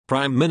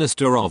Prime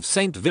Minister of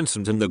St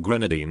Vincent and the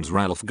Grenadines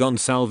Ralph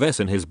Gonsalves,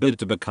 in his bid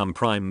to become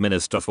Prime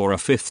Minister for a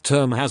fifth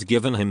term, has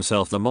given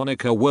himself the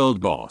moniker World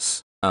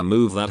Boss, a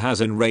move that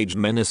has enraged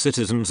many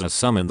citizens, as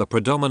some in the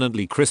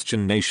predominantly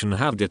Christian nation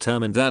have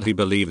determined that he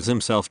believes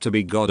himself to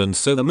be God, and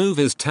so the move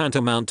is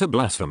tantamount to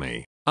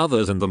blasphemy.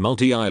 Others in the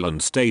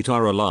multi-island state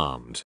are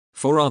alarmed,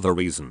 for other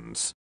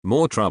reasons.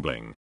 More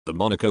troubling, the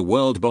moniker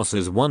World Boss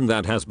is one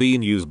that has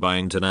been used by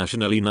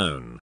internationally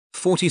known,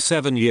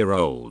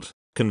 47-year-old,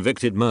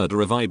 convicted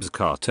murderer Vybz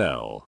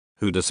Kartel,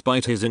 who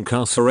despite his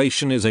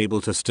incarceration is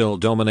able to still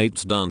dominate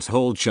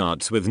dancehall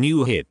charts with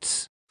new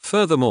hits.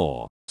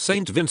 Furthermore,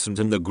 St Vincent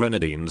and the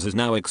Grenadines is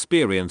now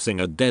experiencing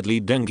a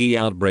deadly dengue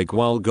outbreak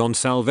while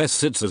Gonsalves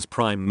sits as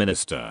Prime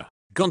Minister.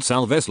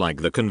 Gonsalves,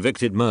 like the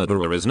convicted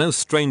murderer, is no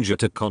stranger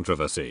to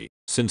controversy,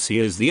 since he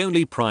is the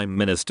only Prime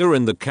Minister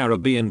in the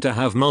Caribbean to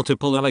have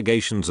multiple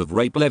allegations of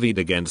rape levied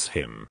against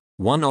him.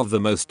 One of the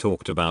most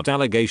talked about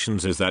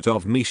allegations is that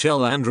of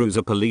Michelle Andrews,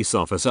 a police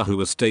officer who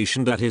was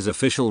stationed at his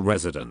official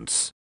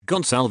residence.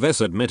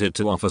 Gonsalves admitted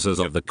to officers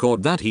of the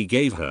court that he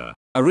gave her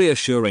a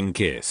reassuring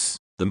kiss.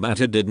 The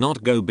matter did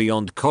not go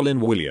beyond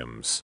Colin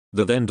Williams,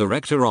 the then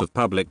Director of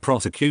Public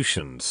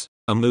Prosecutions,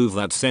 a move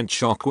that sent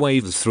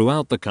shockwaves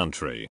throughout the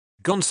country.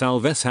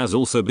 Gonsalves has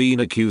also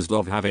been accused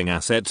of having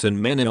assets in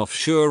many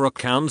offshore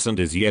accounts and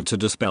is yet to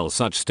dispel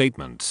such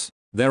statements.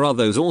 There are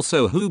those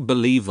also who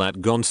believe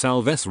that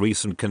Gonsalves'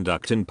 recent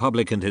conduct in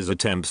public and his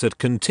attempts at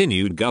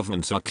continued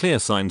governance are clear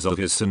signs of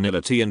his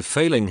senility and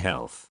failing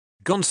health.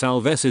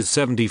 Gonsalves is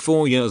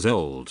 74 years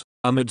old.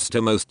 Amidst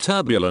a most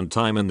turbulent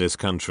time in this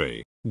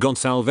country,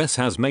 Gonsalves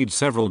has made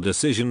several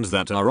decisions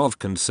that are of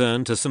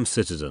concern to some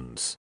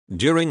citizens.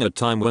 During a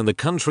time when the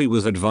country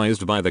was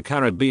advised by the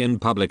Caribbean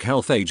Public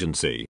Health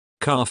Agency,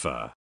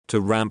 CARPHA,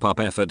 to ramp up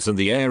efforts in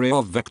the area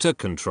of vector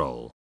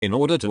control, in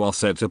order to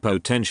offset a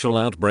potential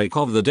outbreak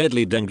of the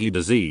deadly dengue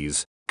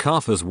disease,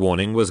 CARPHA's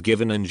warning was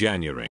given in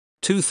January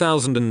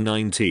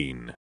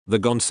 2019. The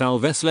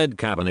Gonsalves-led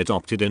cabinet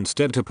opted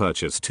instead to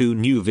purchase 2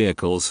 new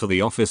vehicles for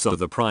the office of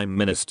the Prime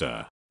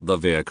Minister. The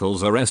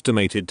vehicles are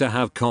estimated to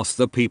have cost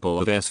the people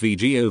of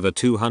SVG over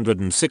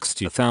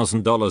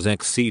 $260,000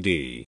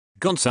 XCD.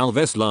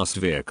 Gonsalves' last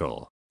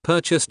vehicle,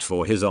 purchased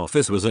for his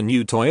office, was a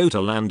new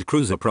Toyota Land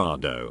Cruiser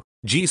Prado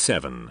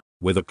G7,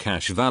 with a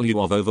cash value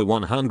of over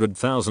 $100,000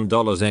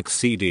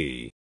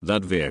 XCD.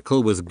 That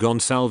vehicle was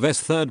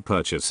Gonsalves' third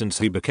purchase since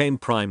he became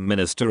Prime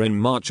Minister in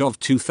March of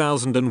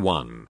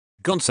 2001.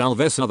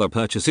 Gonsalves' other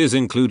purchases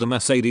include a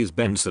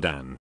Mercedes-Benz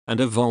sedan and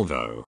a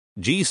Volvo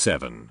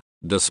G7.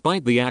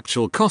 Despite the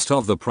actual cost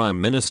of the Prime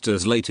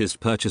Minister's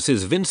latest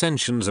purchases,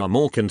 Vincentians are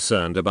more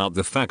concerned about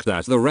the fact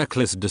that the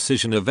reckless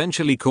decision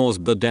eventually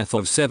caused the death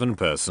of 7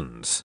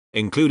 persons,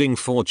 including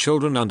 4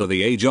 children under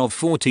the age of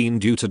 14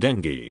 due to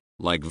dengue.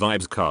 Like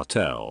Vybz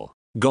Kartel,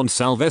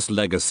 Gonsalves'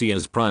 legacy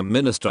as Prime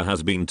Minister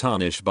has been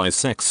tarnished by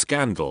sex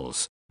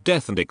scandals,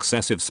 death and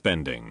excessive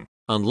spending.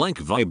 Unlike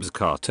Vybz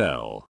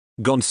Kartel,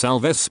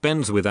 Gonsalves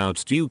spends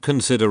without due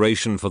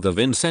consideration for the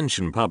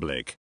Vincentian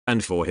public,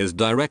 and for his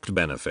direct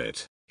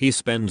benefit. He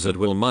spends at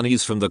will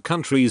monies from the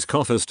country's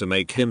coffers to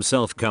make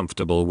himself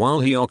comfortable while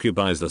he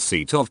occupies the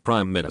seat of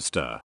Prime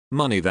Minister,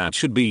 money that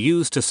should be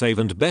used to save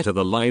and better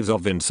the lives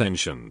of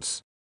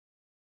Vincentians.